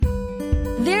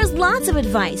There's lots of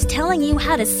advice telling you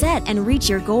how to set and reach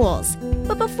your goals.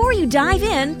 But before you dive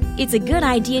in, it's a good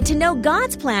idea to know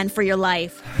God's plan for your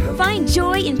life. Find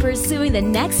joy in pursuing the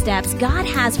next steps God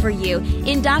has for you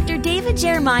in Dr. David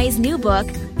Jeremiah's new book,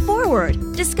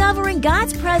 Forward, Discovering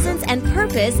God's Presence and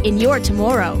Purpose in Your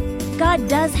Tomorrow. God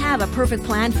does have a perfect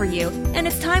plan for you, and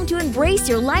it's time to embrace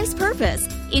your life's purpose.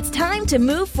 It's time to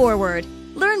move forward.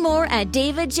 Learn more at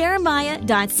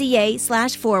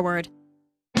davidjeremiah.ca/forward.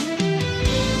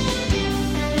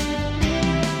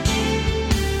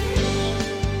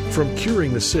 From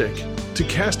curing the sick to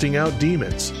casting out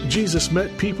demons, Jesus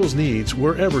met people's needs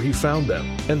wherever he found them,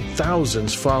 and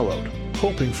thousands followed,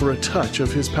 hoping for a touch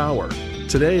of his power.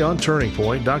 Today on Turning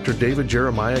Point, Dr. David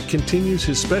Jeremiah continues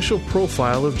his special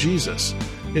profile of Jesus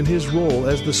in his role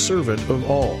as the servant of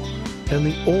all and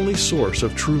the only source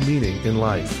of true meaning in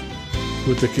life.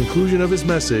 With the conclusion of his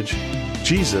message,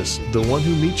 Jesus, the one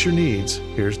who meets your needs,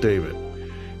 here's David.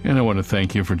 And I want to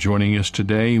thank you for joining us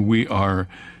today. We are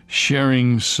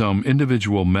sharing some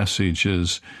individual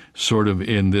messages sort of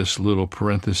in this little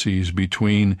parentheses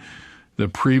between the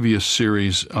previous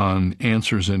series on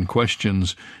answers and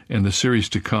questions and the series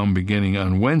to come beginning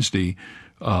on Wednesday.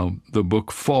 The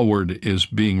book Forward is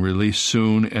being released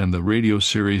soon, and the radio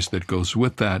series that goes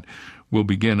with that will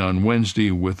begin on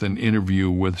Wednesday with an interview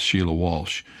with Sheila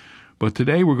Walsh. But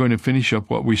today we're going to finish up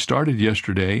what we started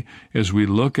yesterday as we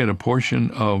look at a portion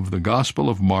of the Gospel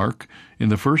of Mark in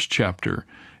the first chapter.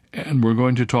 And we're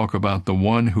going to talk about the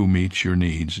one who meets your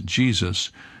needs,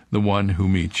 Jesus, the one who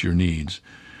meets your needs.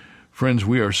 Friends,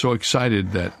 we are so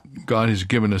excited that God has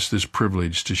given us this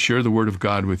privilege to share the Word of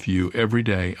God with you every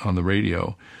day on the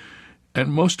radio.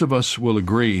 And most of us will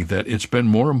agree that it's been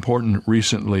more important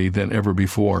recently than ever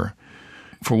before.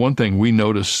 For one thing, we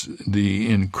notice the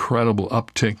incredible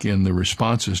uptick in the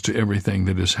responses to everything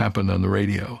that has happened on the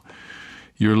radio.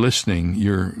 You're listening,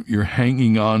 you're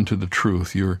hanging on to the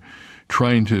truth, you're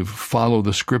trying to follow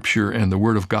the Scripture and the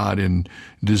Word of God in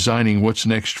designing what's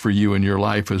next for you in your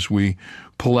life as we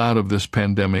pull out of this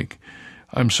pandemic.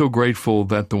 I'm so grateful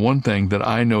that the one thing that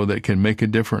I know that can make a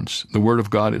difference, the Word of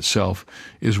God itself,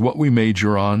 is what we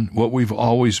major on, what we've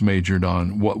always majored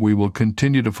on, what we will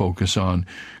continue to focus on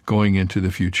going into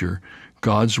the future.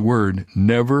 God's Word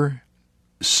never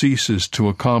ceases to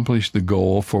accomplish the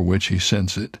goal for which He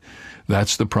sends it.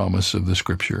 That's the promise of the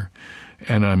Scripture.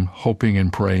 And I'm hoping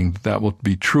and praying that will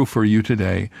be true for you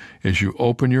today as you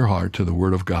open your heart to the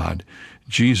Word of God.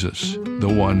 Jesus, the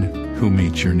one who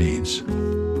meets your needs.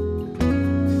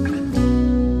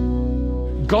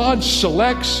 God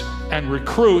selects and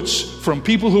recruits from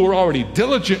people who are already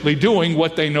diligently doing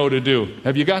what they know to do.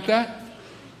 Have you got that?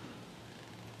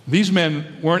 These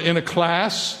men weren't in a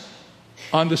class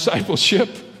on discipleship.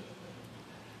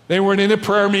 They weren't in a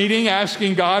prayer meeting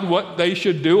asking God what they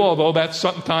should do, although that's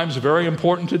sometimes very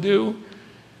important to do.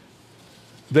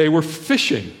 They were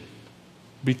fishing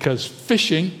because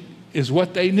fishing is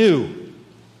what they knew.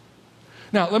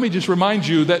 Now, let me just remind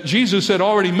you that Jesus had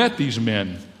already met these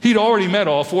men. He'd already met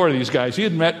all four of these guys. He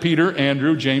had met Peter,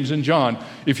 Andrew, James, and John.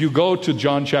 If you go to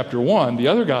John chapter 1, the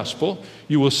other gospel,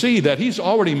 you will see that he's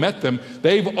already met them.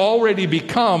 They've already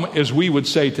become, as we would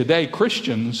say today,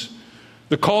 Christians.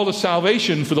 The call to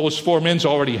salvation for those four men's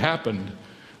already happened.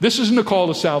 This isn't a call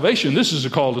to salvation. This is a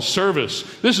call to service.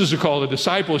 This is a call to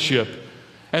discipleship.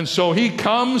 And so he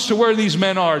comes to where these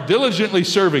men are, diligently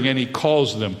serving, and he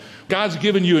calls them. God's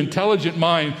given you intelligent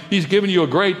mind. He's given you a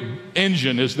great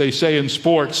engine, as they say in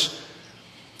sports.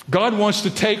 God wants to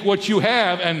take what you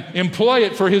have and employ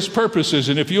it for His purposes.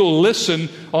 And if you'll listen,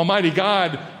 Almighty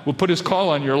God will put His call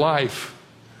on your life.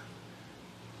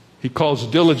 He calls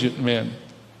diligent men.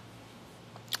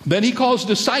 Then He calls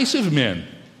decisive men.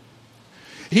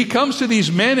 He comes to these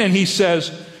men and He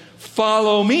says,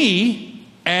 "Follow me."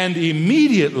 And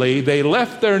immediately they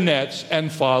left their nets and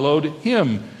followed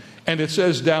Him. And it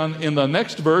says down in the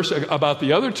next verse about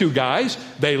the other two guys,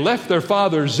 they left their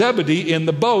father Zebedee in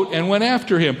the boat and went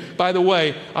after him. By the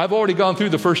way, I've already gone through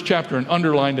the first chapter and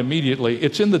underlined immediately.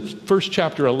 It's in the first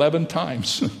chapter 11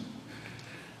 times.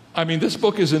 I mean, this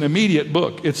book is an immediate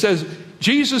book. It says,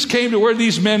 Jesus came to where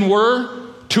these men were.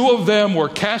 Two of them were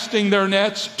casting their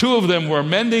nets. Two of them were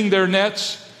mending their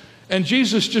nets. And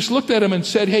Jesus just looked at them and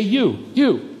said, "Hey,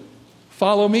 you,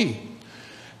 follow me."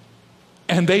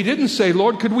 And they didn't say,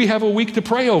 "Lord, could we have a week to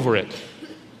pray over it?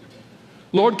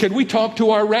 Lord, could we talk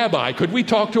to our rabbi? Could we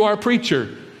talk to our preacher?"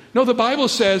 No, the Bible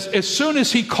says as soon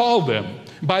as He called them,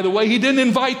 by the way, He didn't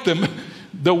invite them.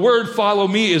 The word "follow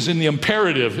me" is in the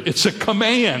imperative. It's a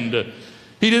command.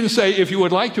 He didn't say, "If you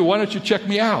would like to, why don't you check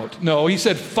me out?" No, He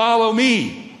said, "Follow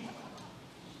me."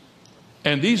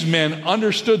 And these men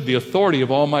understood the authority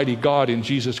of Almighty God in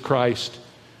Jesus Christ.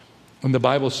 And the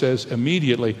Bible says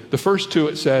immediately, the first two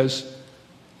it says,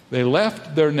 they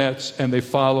left their nets and they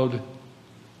followed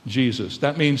Jesus.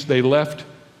 That means they left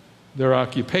their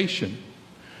occupation.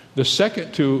 The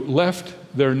second two left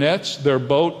their nets, their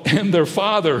boat, and their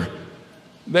father.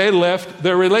 They left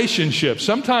their relationship.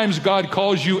 Sometimes God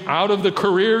calls you out of the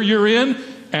career you're in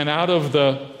and out of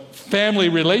the family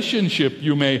relationship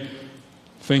you may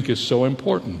think is so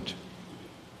important.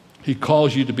 He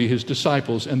calls you to be his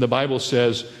disciples, and the Bible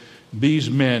says these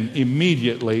men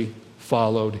immediately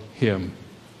followed him.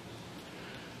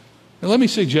 Now let me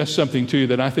suggest something to you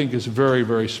that I think is very,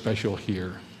 very special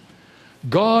here.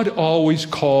 God always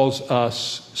calls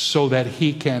us so that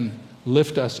he can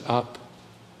lift us up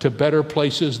to better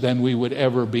places than we would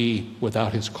ever be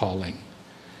without his calling.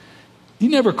 He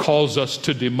never calls us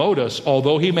to demote us,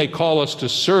 although he may call us to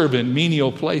serve in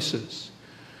menial places.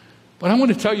 But I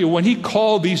want to tell you, when he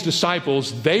called these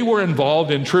disciples, they were involved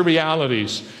in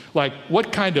trivialities, like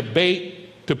what kind of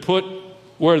bait to put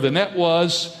where the net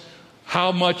was,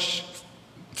 how much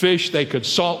fish they could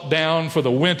salt down for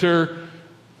the winter.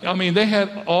 I mean, they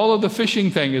had all of the fishing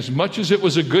thing. As much as it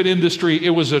was a good industry, it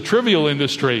was a trivial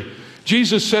industry.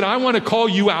 Jesus said, I want to call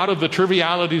you out of the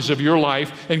trivialities of your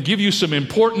life and give you some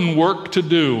important work to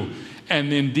do.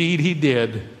 And indeed he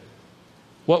did.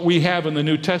 What we have in the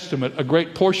New Testament, a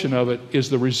great portion of it, is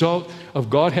the result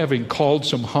of God having called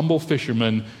some humble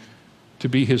fishermen to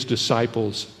be his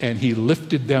disciples. And he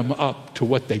lifted them up to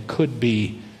what they could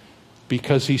be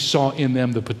because he saw in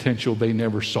them the potential they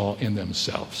never saw in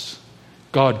themselves.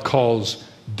 God calls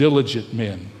diligent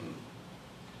men.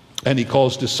 And he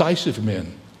calls decisive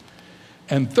men.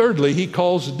 And thirdly, he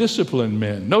calls disciplined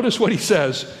men. Notice what he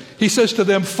says. He says to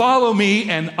them, follow me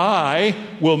and I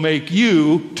will make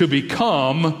you to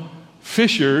become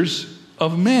fishers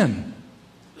of men.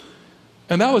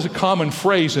 And that was a common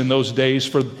phrase in those days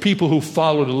for people who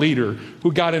followed a leader,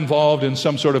 who got involved in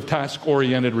some sort of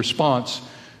task-oriented response.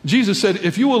 Jesus said,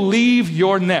 if you will leave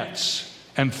your nets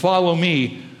and follow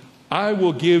me, I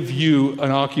will give you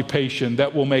an occupation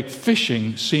that will make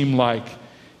fishing seem like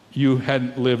you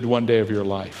hadn't lived one day of your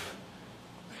life.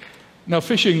 Now,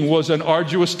 fishing was an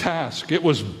arduous task. It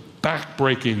was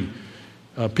backbreaking.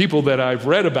 People that I've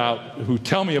read about who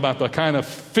tell me about the kind of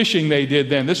fishing they did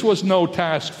then, this was no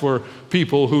task for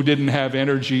people who didn't have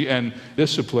energy and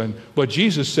discipline. But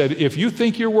Jesus said, if you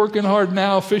think you're working hard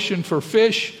now fishing for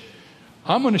fish,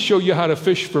 I'm going to show you how to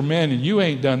fish for men, and you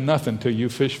ain't done nothing till you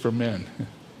fish for men.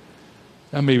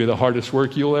 That may be the hardest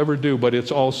work you'll ever do, but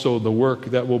it's also the work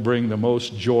that will bring the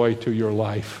most joy to your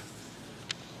life.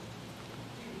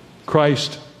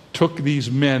 Christ took these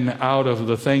men out of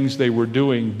the things they were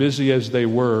doing, busy as they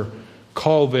were,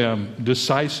 called them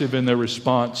decisive in their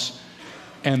response,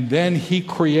 and then he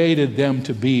created them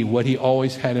to be what he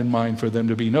always had in mind for them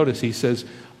to be. Notice he says,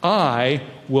 I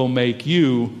will make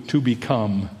you to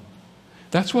become.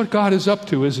 That's what God is up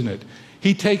to, isn't it?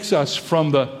 He takes us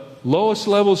from the lowest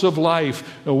levels of life.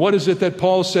 What is it that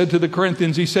Paul said to the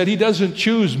Corinthians? He said he doesn't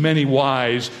choose many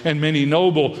wise and many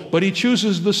noble, but he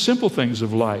chooses the simple things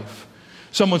of life.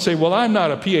 Someone say, well, I'm not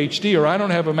a PhD or I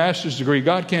don't have a master's degree.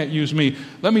 God can't use me.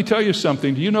 Let me tell you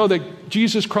something. Do you know that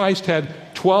Jesus Christ had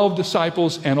 12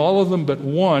 disciples and all of them but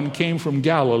one came from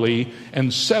Galilee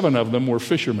and 7 of them were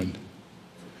fishermen?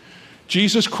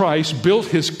 Jesus Christ built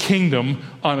his kingdom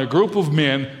on a group of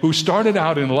men who started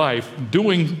out in life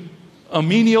doing a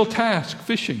menial task,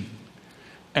 fishing.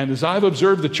 And as I've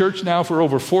observed the church now for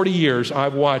over 40 years,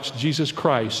 I've watched Jesus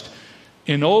Christ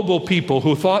ennoble people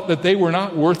who thought that they were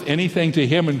not worth anything to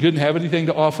him and didn't have anything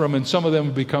to offer him, and some of them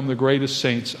have become the greatest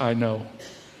saints I know.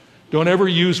 Don't ever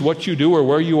use what you do or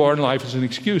where you are in life as an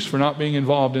excuse for not being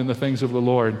involved in the things of the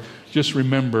Lord. Just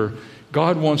remember,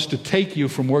 God wants to take you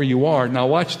from where you are, now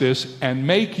watch this, and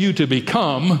make you to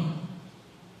become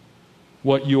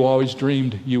what you always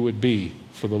dreamed you would be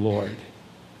for the Lord.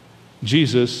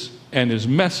 Jesus and his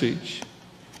message,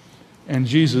 and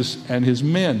Jesus and his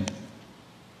men.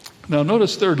 Now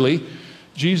notice thirdly,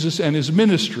 Jesus and his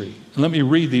ministry. Let me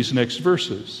read these next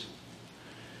verses.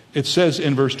 It says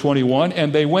in verse 21,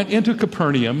 and they went into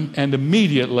Capernaum, and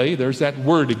immediately, there's that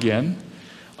word again,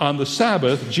 on the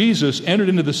Sabbath, Jesus entered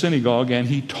into the synagogue and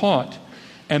he taught.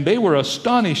 And they were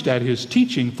astonished at his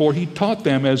teaching, for he taught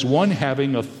them as one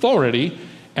having authority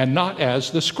and not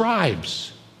as the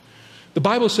scribes. The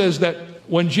Bible says that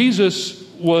when Jesus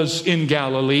was in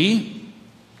Galilee,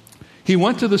 he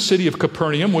went to the city of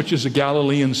Capernaum, which is a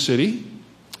Galilean city.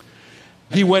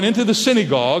 He went into the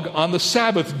synagogue on the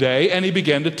Sabbath day and he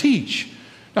began to teach.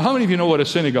 Now, how many of you know what a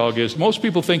synagogue is? Most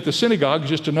people think the synagogue is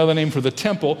just another name for the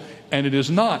temple, and it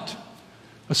is not.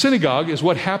 A synagogue is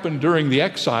what happened during the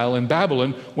exile in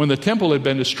Babylon when the temple had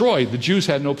been destroyed. The Jews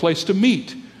had no place to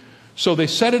meet. So they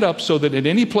set it up so that at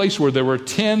any place where there were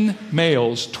 10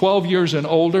 males, 12 years and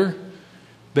older,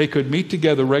 they could meet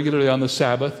together regularly on the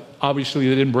Sabbath. Obviously,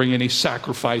 they didn't bring any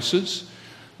sacrifices,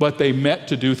 but they met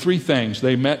to do three things.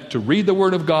 They met to read the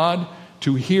Word of God,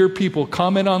 to hear people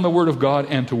comment on the Word of God,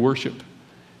 and to worship.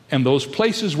 And those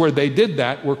places where they did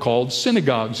that were called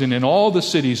synagogues. And in all the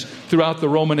cities throughout the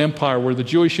Roman Empire where the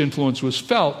Jewish influence was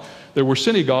felt, there were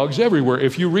synagogues everywhere.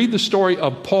 If you read the story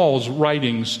of Paul's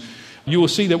writings, you will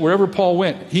see that wherever Paul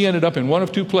went, he ended up in one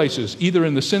of two places, either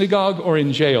in the synagogue or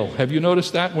in jail. Have you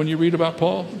noticed that when you read about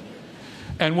Paul?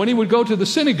 And when he would go to the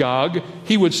synagogue,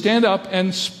 he would stand up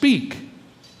and speak.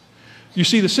 You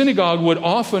see, the synagogue would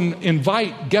often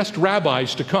invite guest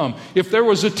rabbis to come. If there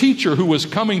was a teacher who was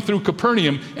coming through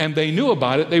Capernaum and they knew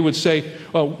about it, they would say,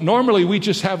 well, normally we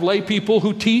just have lay people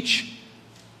who teach,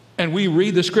 and we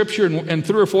read the scripture, and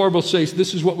three or four will say,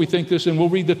 this is what we think this, and we'll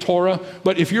read the Torah.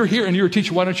 But if you're here and you're a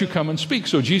teacher, why don't you come and speak?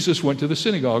 So Jesus went to the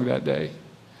synagogue that day.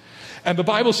 And the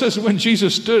Bible says that when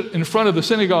Jesus stood in front of the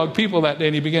synagogue people that day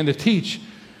and he began to teach,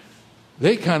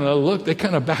 they kind of looked, they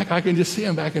kind of back, I can just see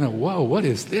them back and go, whoa, what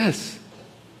is this?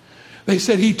 They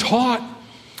said he taught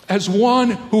as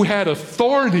one who had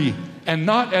authority and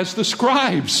not as the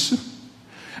scribes.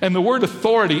 And the word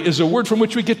authority is a word from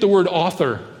which we get the word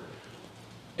author.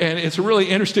 And it's a really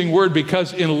interesting word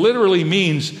because it literally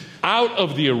means out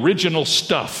of the original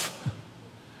stuff.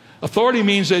 Authority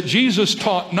means that Jesus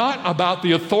taught not about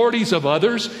the authorities of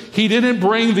others. He didn't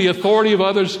bring the authority of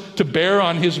others to bear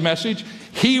on his message.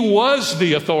 He was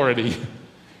the authority.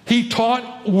 He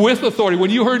taught with authority.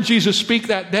 When you heard Jesus speak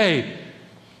that day,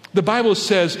 the Bible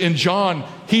says in John,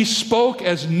 he spoke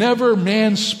as never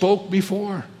man spoke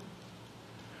before.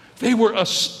 They were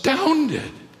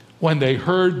astounded when they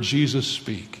heard Jesus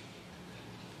speak.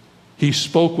 He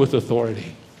spoke with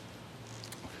authority.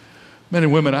 Men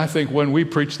and women, I think when we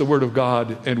preach the Word of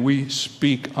God and we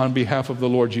speak on behalf of the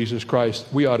Lord Jesus Christ,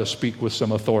 we ought to speak with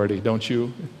some authority, don't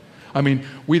you? I mean,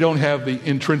 we don't have the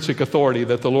intrinsic authority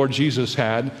that the Lord Jesus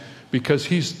had because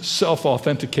he's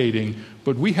self-authenticating,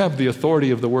 but we have the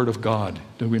authority of the Word of God,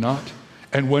 do we not?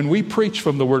 And when we preach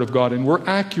from the Word of God and we're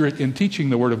accurate in teaching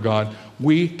the Word of God,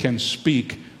 we can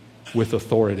speak with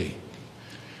authority.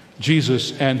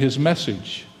 Jesus and his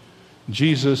message,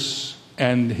 Jesus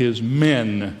and his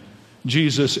men,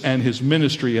 Jesus and his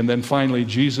ministry, and then finally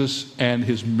Jesus and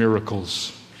his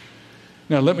miracles.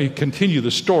 Now, let me continue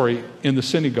the story in the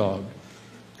synagogue.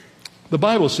 The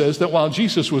Bible says that while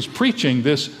Jesus was preaching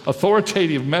this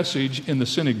authoritative message in the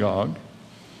synagogue,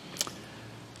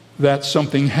 that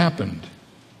something happened.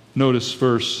 Notice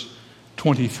verse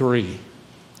 23.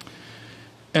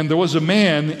 And there was a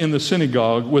man in the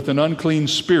synagogue with an unclean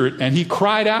spirit, and he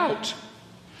cried out,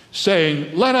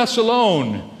 saying, "Let us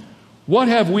alone. What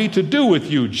have we to do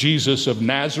with you, Jesus of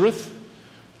Nazareth?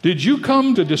 Did you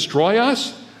come to destroy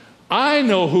us? I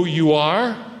know who you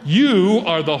are. You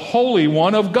are the Holy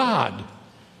One of God."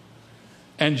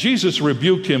 And Jesus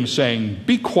rebuked him, saying,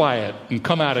 "Be quiet and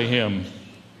come out of him."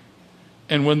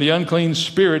 And when the unclean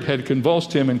spirit had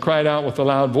convulsed him and cried out with a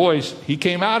loud voice, he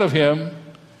came out of him.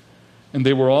 And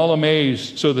they were all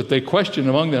amazed, so that they questioned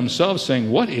among themselves,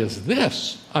 saying, "What is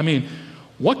this? I mean,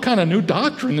 what kind of new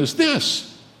doctrine is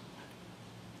this?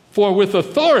 For with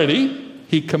authority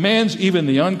he commands even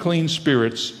the unclean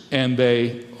spirits, and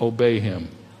they obey him."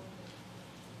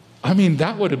 I mean,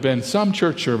 that would have been some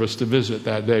church service to visit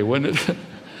that day, wouldn't it?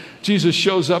 Jesus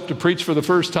shows up to preach for the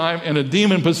first time, and a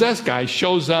demon-possessed guy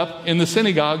shows up in the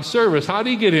synagogue service. How did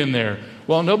he get in there?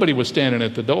 Well, nobody was standing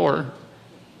at the door.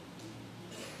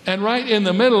 And right in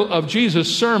the middle of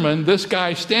Jesus' sermon, this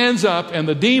guy stands up, and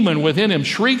the demon within him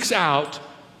shrieks out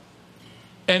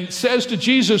and says to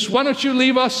Jesus, "Why don't you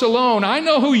leave us alone? I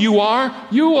know who you are.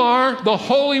 You are the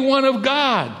Holy One of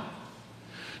God."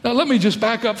 Now, let me just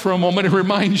back up for a moment and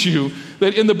remind you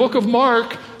that in the book of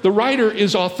Mark, the writer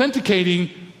is authenticating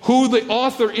who the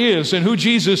author is and who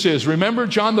Jesus is. Remember,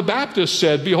 John the Baptist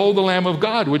said, "Behold the Lamb of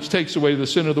God, which takes away the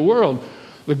sin of the world."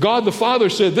 The God the Father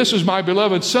said, "This is my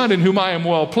beloved Son in whom I am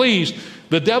well pleased."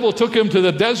 The devil took him to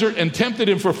the desert and tempted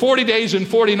him for 40 days and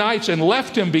 40 nights and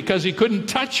left him because he couldn't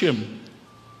touch him.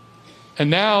 And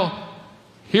now,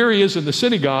 here he is in the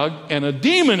synagogue, and a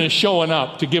demon is showing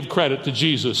up to give credit to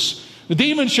Jesus. The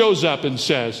demon shows up and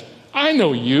says, "I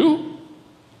know you.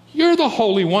 You're the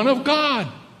Holy One of God."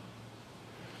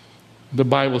 The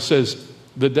Bible says,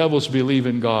 the devils believe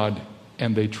in God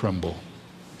and they tremble.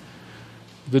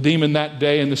 The demon that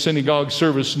day in the synagogue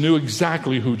service knew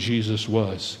exactly who Jesus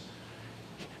was.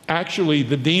 Actually,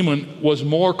 the demon was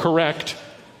more correct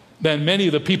than many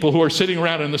of the people who are sitting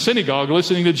around in the synagogue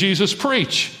listening to Jesus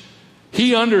preach.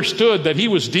 He understood that he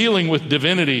was dealing with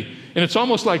divinity. And it's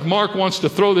almost like Mark wants to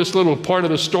throw this little part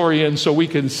of the story in so we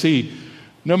can see,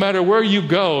 no matter where you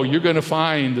go, you're going to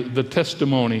find the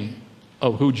testimony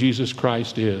of who Jesus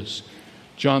Christ is.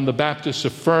 John the Baptist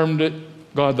affirmed it.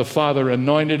 God the Father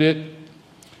anointed it.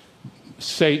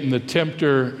 Satan the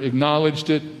tempter acknowledged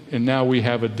it. And now we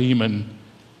have a demon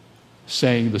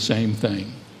saying the same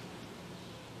thing.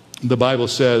 The Bible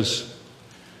says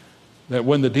that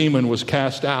when the demon was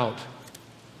cast out,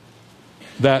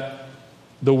 that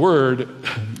the word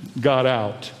got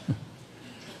out.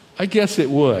 I guess it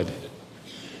would.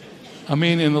 I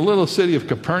mean, in the little city of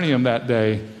Capernaum that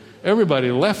day,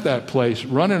 everybody left that place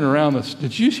running around.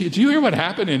 Did you hear what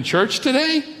happened in church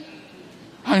today?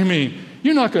 I mean,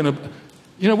 you're not going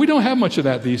to, we don't have much of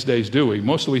that these days, do we?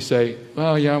 Mostly we say,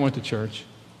 oh, yeah, I went to church.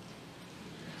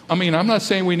 I mean, I'm not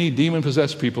saying we need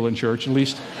demon-possessed people in church, at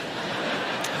least.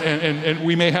 And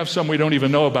we may have some we don't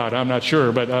even know about, I'm not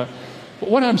sure. But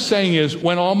what I'm saying is,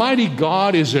 when Almighty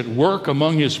God is at work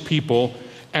among His people,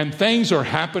 and things are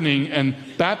happening, and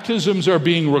baptisms are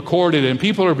being recorded, and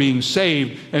people are being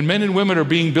saved, and men and women are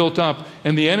being built up,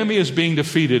 and the enemy is being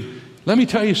defeated, let me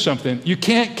tell you something. You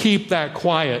can't keep that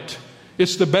quiet.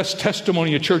 It's the best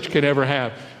testimony a church can ever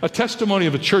have. A testimony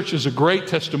of a church is a great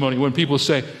testimony when people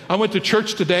say, I went to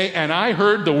church today and I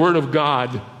heard the Word of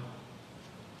God.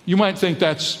 You might think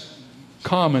that's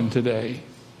common today.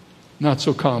 Not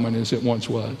so common as it once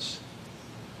was.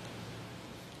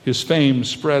 His fame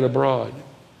spread abroad.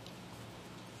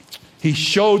 He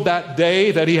showed that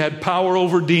day that he had power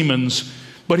over demons,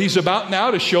 but he's about now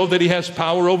to show that he has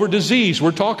power over disease.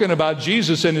 We're talking about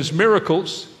Jesus and his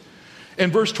miracles. In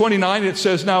verse 29, it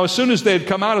says, now as soon as they had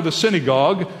come out of the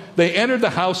synagogue, they entered the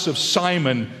house of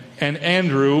Simon and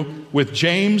Andrew with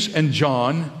James and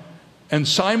John. And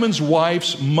Simon's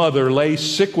wife's mother lay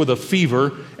sick with a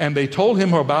fever, and they told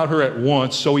him about her at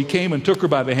once. So he came and took her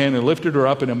by the hand and lifted her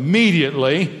up, and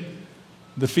immediately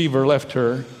the fever left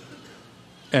her,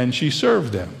 and she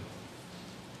served them.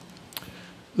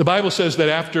 The Bible says that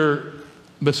after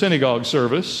the synagogue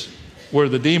service, where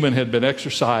the demon had been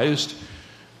exorcised,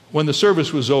 when the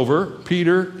service was over,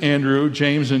 Peter, Andrew,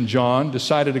 James, and John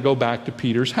decided to go back to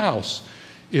Peter's house.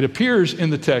 It appears in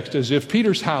the text as if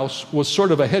Peter's house was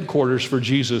sort of a headquarters for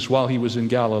Jesus while he was in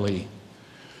Galilee.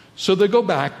 So they go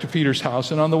back to Peter's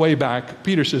house, and on the way back,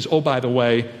 Peter says, oh, by the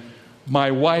way,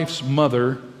 my wife's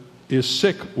mother is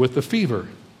sick with the fever.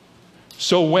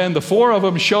 So when the four of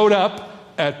them showed up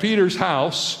at Peter's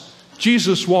house,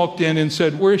 Jesus walked in and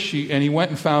said, where is she? And he went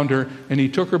and found her, and he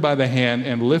took her by the hand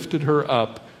and lifted her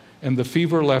up, and the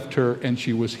fever left her, and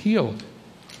she was healed.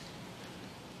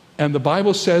 And the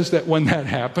Bible says that when that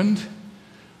happened,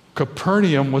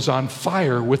 Capernaum was on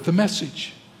fire with the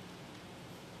message.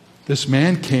 This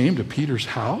man came to Peter's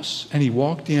house, and he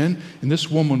walked in, and this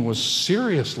woman was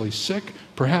seriously sick,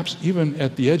 perhaps even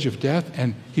at the edge of death,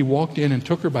 and he walked in and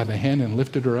took her by the hand and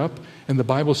lifted her up, and the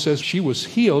Bible says she was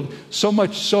healed, so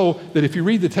much so that if you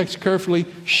read the text carefully,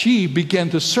 she began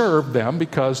to serve them,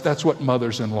 because that's what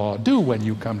mothers-in-law do when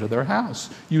you come to their house.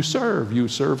 You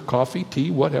serve coffee, tea,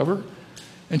 whatever.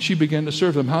 And she began to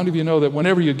serve them. How many of you know that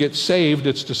whenever you get saved,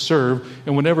 it's to serve,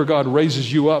 and whenever God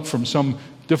raises you up from some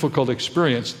difficult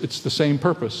experience, it's the same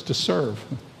purpose, to serve.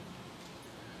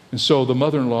 And so the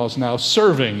mother-in-law is now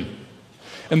serving.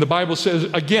 And the Bible says,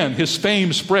 again, his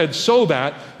fame spread so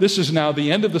that this is now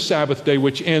the end of the Sabbath day,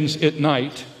 which ends at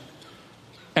night.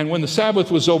 And when the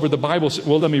Sabbath was over, the Bible said,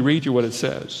 well, let me read you what it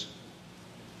says.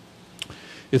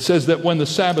 It says that when the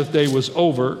Sabbath day was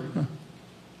over,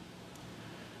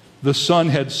 the sun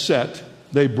had set,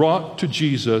 they brought to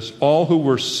Jesus all who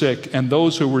were sick and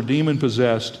those who were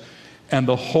demon-possessed, and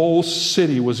the whole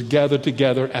city was gathered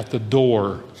together at the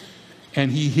door. And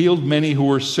he healed many who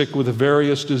were sick with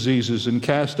various diseases and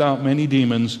cast out many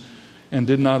demons, and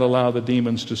did not allow the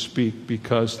demons to speak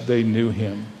because they knew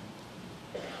him.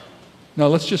 Now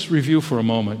let's just review for a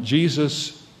moment.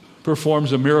 Jesus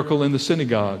performs a miracle in the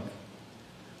synagogue.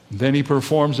 Then he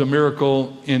performs a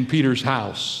miracle in Peter's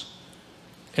house.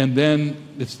 And then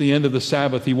it's the end of the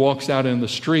Sabbath. He walks out in the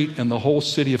street, and the whole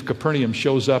city of Capernaum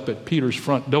shows up at Peter's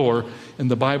front door.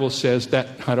 And the Bible says that,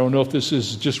 I don't know if this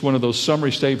is just one of those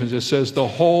summary statements, it says the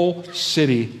whole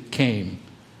city came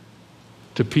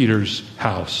to Peter's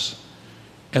house.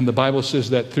 And the Bible says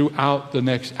that throughout the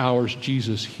next hours,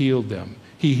 Jesus healed them.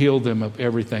 He healed them of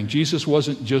everything. Jesus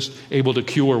wasn't just able to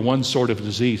cure one sort of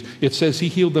disease. It says he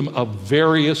healed them of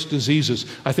various diseases.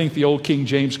 I think the old King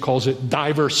James calls it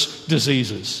diverse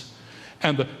diseases.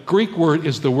 And the Greek word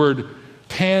is the word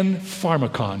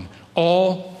panpharmakon,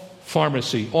 all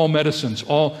pharmacy, all medicines,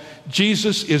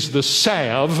 Jesus is the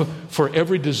salve for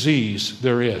every disease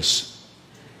there is.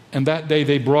 And that day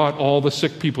they brought all the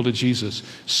sick people to Jesus.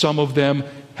 Some of them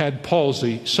had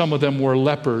palsy. Some of them were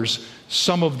lepers.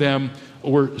 Some of them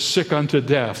were sick unto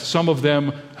death. Some of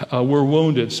them were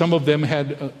wounded. Some of them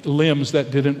had limbs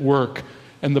that didn't work.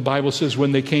 And the Bible says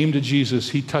when they came to Jesus,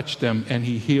 he touched them and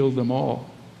he healed them all.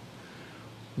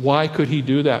 Why could he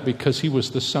do that? Because he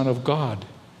was the Son of God.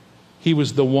 He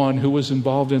was the one who was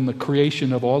involved in the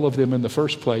creation of all of them in the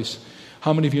first place.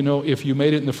 How many of you know if you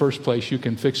made it in the first place, you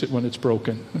can fix it when it's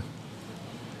broken?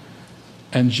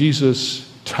 And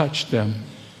Jesus touched them,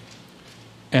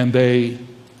 and they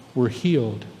were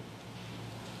healed.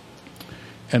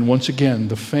 And once again,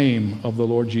 the fame of the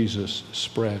Lord Jesus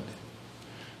spread.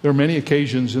 There are many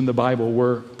occasions in the Bible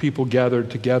where people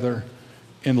gathered together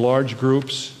in large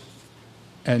groups,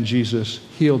 and Jesus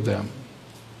healed them.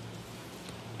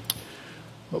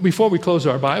 But before we close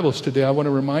our Bibles today, I want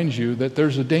to remind you that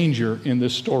there's a danger in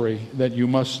this story that you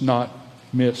must not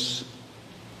miss.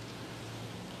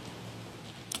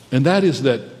 And that is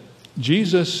that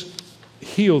Jesus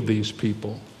healed these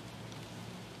people,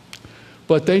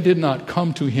 but they did not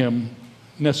come to him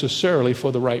necessarily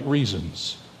for the right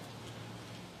reasons.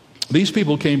 These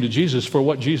people came to Jesus for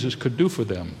what Jesus could do for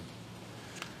them.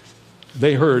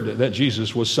 They heard that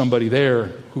Jesus was somebody there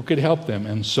who could help them,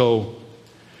 and so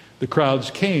the crowds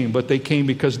came, but they came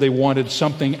because they wanted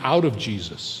something out of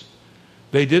Jesus.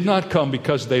 They did not come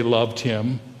because they loved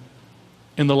him.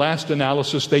 In the last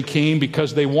analysis, they came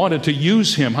because they wanted to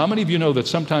use him. How many of you know that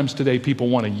sometimes today people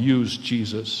want to use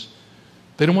Jesus?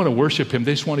 They don't want to worship him,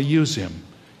 they just want to use him.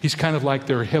 He's kind of like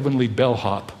their heavenly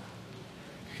bellhop.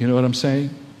 You know what I'm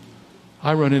saying?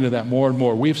 I run into that more and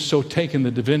more. We've so taken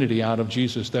the divinity out of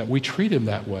Jesus that we treat him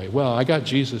that way. Well, I got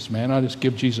Jesus, man. I just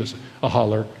give Jesus a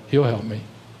holler. He'll help me.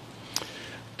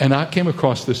 And I came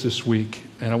across this week,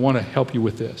 and I want to help you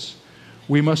with this.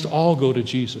 We must all go to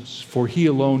Jesus, for he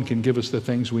alone can give us the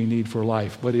things we need for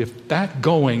life. But if that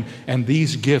going and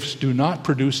these gifts do not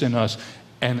produce in us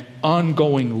an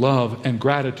ongoing love and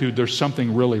gratitude, there's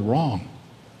something really wrong.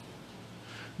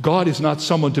 God is not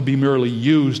someone to be merely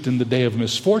used in the day of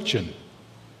misfortune.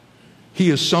 He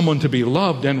is someone to be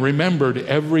loved and remembered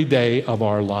every day of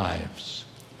our lives.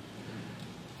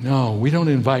 No, we don't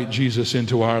invite Jesus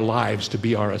into our lives to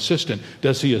be our assistant.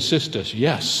 Does he assist us?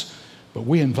 Yes. But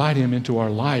we invite him into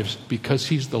our lives because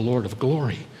he's the Lord of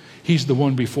glory. He's the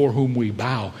one before whom we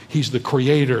bow. He's the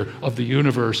creator of the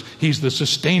universe. He's the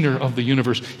sustainer of the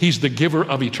universe. He's the giver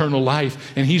of eternal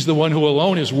life. And he's the one who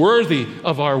alone is worthy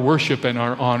of our worship and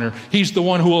our honor. He's the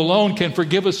one who alone can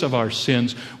forgive us of our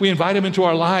sins. We invite him into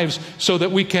our lives so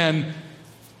that we can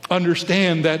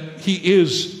understand that he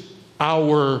is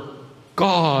our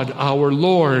God, our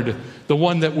Lord, the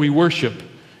one that we worship.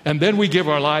 And then we give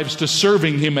our lives to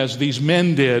serving him as these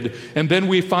men did. And then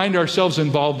we find ourselves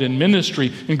involved in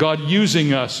ministry and God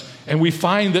using us. And we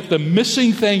find that the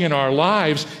missing thing in our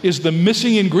lives is the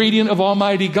missing ingredient of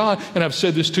Almighty God. And I've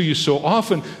said this to you so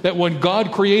often, that when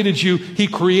God created you, he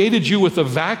created you with a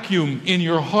vacuum in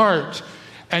your heart.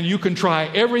 And you can try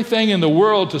everything in the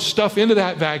world to stuff into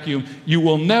that vacuum. You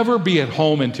will never be at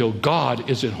home until God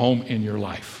is at home in your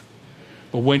life.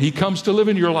 But when he comes to live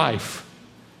in your life,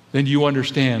 then you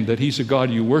understand that he's a God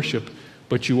you worship,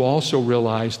 but you also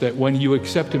realize that when you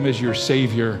accept him as your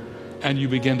Savior and you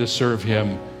begin to serve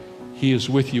him, he is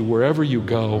with you wherever you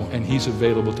go, and he's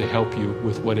available to help you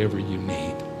with whatever you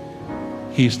need.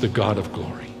 He's the God of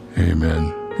glory.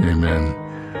 Amen.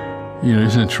 Amen. You know,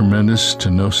 isn't it tremendous to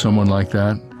know someone like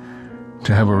that?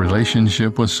 To have a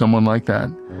relationship with someone like that?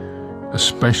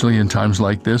 Especially in times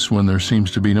like this when there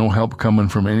seems to be no help coming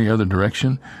from any other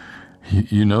direction.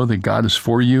 You know that God is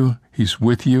for you. He's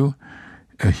with you.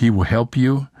 He will help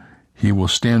you. He will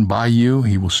stand by you.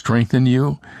 He will strengthen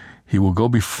you. He will go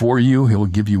before you. He will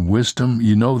give you wisdom.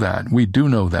 You know that. We do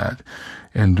know that.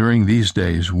 And during these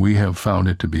days, we have found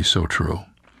it to be so true.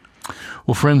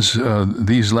 Well, friends,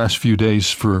 these last few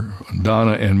days for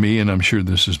Donna and me, and I'm sure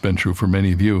this has been true for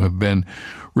many of you, have been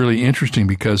really interesting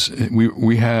because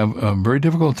we have a very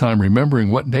difficult time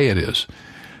remembering what day it is.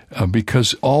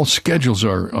 Because all schedules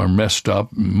are messed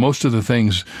up. Most of the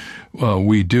things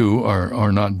we do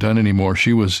are not done anymore.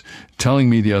 She was telling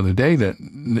me the other day that,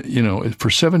 you know, for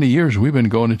 70 years we've been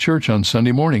going to church on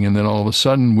Sunday morning, and then all of a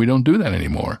sudden we don't do that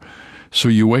anymore. So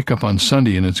you wake up on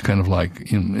Sunday and it's kind of like,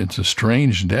 you know, it's a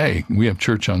strange day. We have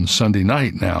church on Sunday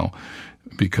night now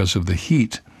because of the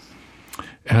heat.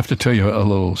 I have to tell you a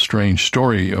little strange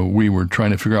story. We were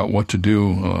trying to figure out what to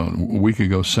do a week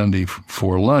ago Sunday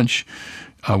for lunch.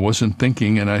 I wasn't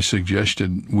thinking, and I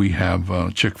suggested we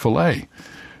have Chick-fil-A.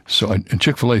 And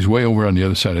Chick-fil-A is way over on the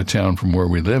other side of town from where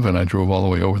we live, and I drove all the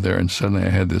way over there, and suddenly I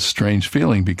had this strange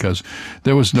feeling because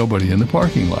there was nobody in the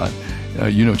parking lot.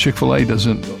 Chick-fil-A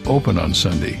doesn't open on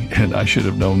Sunday, and I should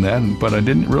have known that, but I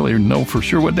didn't really know for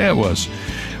sure what day it was.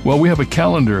 Well, we have a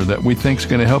calendar that we think is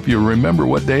going to help you remember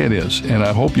what day it is, and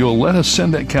I hope you'll let us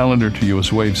send that calendar to you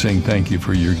as a way of saying thank you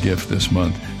for your gift this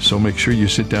month. So make sure you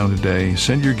sit down today,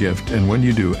 send your gift, and when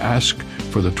you do, ask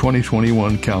for the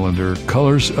 2021 calendar,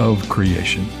 Colors of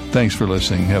Creation. Thanks for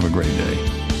listening. Have a great day.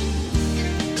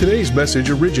 Today's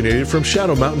message originated from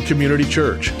Shadow Mountain Community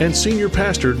Church and Senior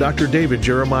Pastor Dr. David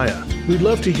Jeremiah. We'd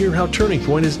love to hear how Turning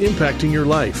Point is impacting your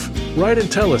life. Write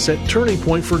and tell us at Turning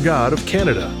Point for God of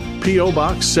Canada, P.O.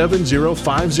 Box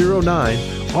 70509,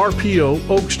 RPO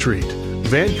Oak Street,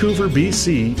 Vancouver,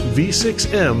 BC,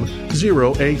 V6M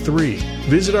 0A3.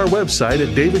 Visit our website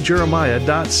at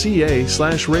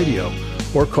davidjeremiah.ca/radio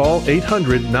or call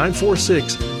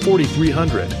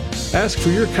 800-946-4300. Ask for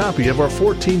your copy of our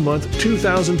 14-month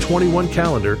 2021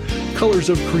 calendar, Colors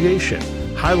of Creation,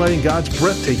 highlighting God's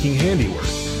breathtaking handiwork.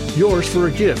 Yours for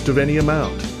a gift of any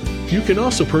amount. You can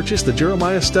also purchase the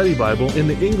Jeremiah Study Bible in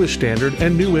the English Standard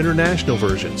and New International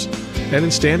versions, and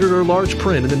in Standard or large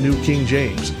print in the New King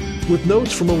James, with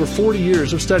notes from over 40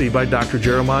 years of study by Dr.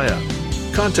 Jeremiah.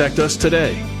 Contact us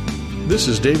today. This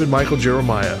is David Michael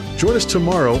Jeremiah. Join us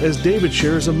tomorrow as David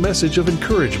shares a message of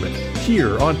encouragement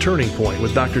here on Turning Point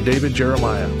with Dr. David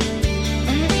Jeremiah.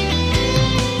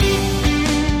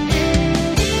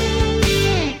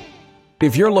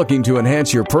 If you're looking to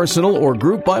enhance your personal or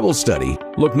group Bible study,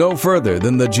 look no further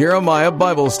than the Jeremiah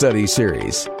Bible Study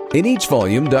Series. In each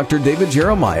volume, Dr. David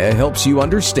Jeremiah helps you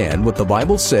understand what the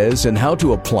Bible says and how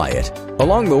to apply it.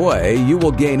 Along the way, you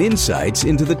will gain insights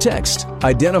into the text,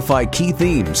 identify key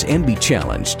themes, and be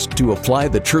challenged to apply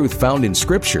the truth found in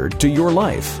Scripture to your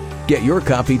life. Get your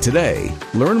copy today.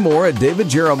 Learn more at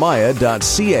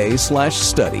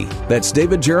davidjeremiah.ca/study. That's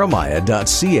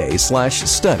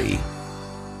davidjeremiah.ca/study.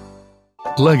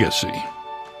 Legacy.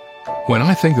 When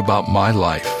I think about my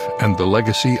life and the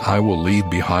legacy I will leave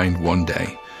behind one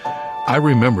day, I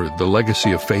remember the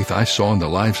legacy of faith I saw in the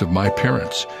lives of my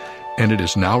parents, and it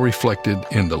is now reflected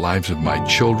in the lives of my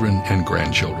children and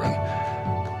grandchildren.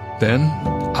 Then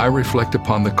I reflect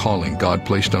upon the calling God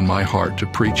placed on my heart to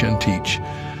preach and teach,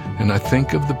 and I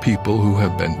think of the people who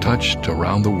have been touched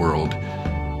around the world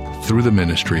through the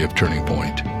ministry of Turning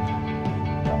Point.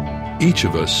 Each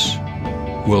of us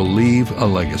will leave a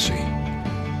legacy.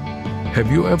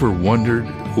 Have you ever wondered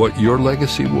what your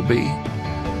legacy will be?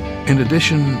 In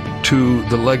addition to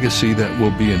the legacy that will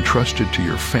be entrusted to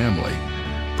your family,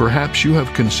 perhaps you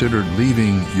have considered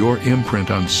leaving your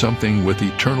imprint on something with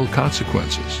eternal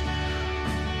consequences.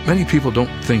 Many people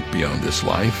don't think beyond this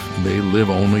life. They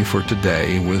live only for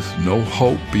today with no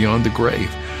hope beyond the grave.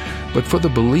 But for the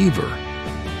believer,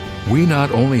 we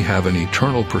not only have an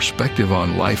eternal perspective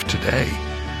on life today,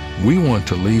 we want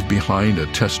to leave behind a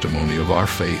testimony of our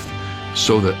faith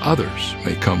so that others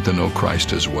may come to know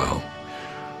Christ as well.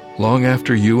 Long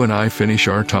after you and I finish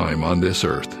our time on this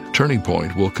earth, Turning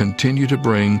Point will continue to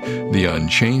bring the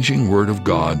unchanging Word of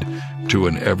God to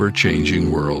an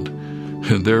ever-changing world.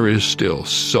 There is still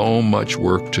so much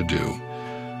work to do.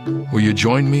 Will you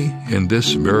join me in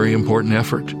this very important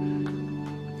effort?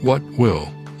 What will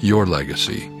your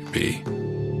legacy be?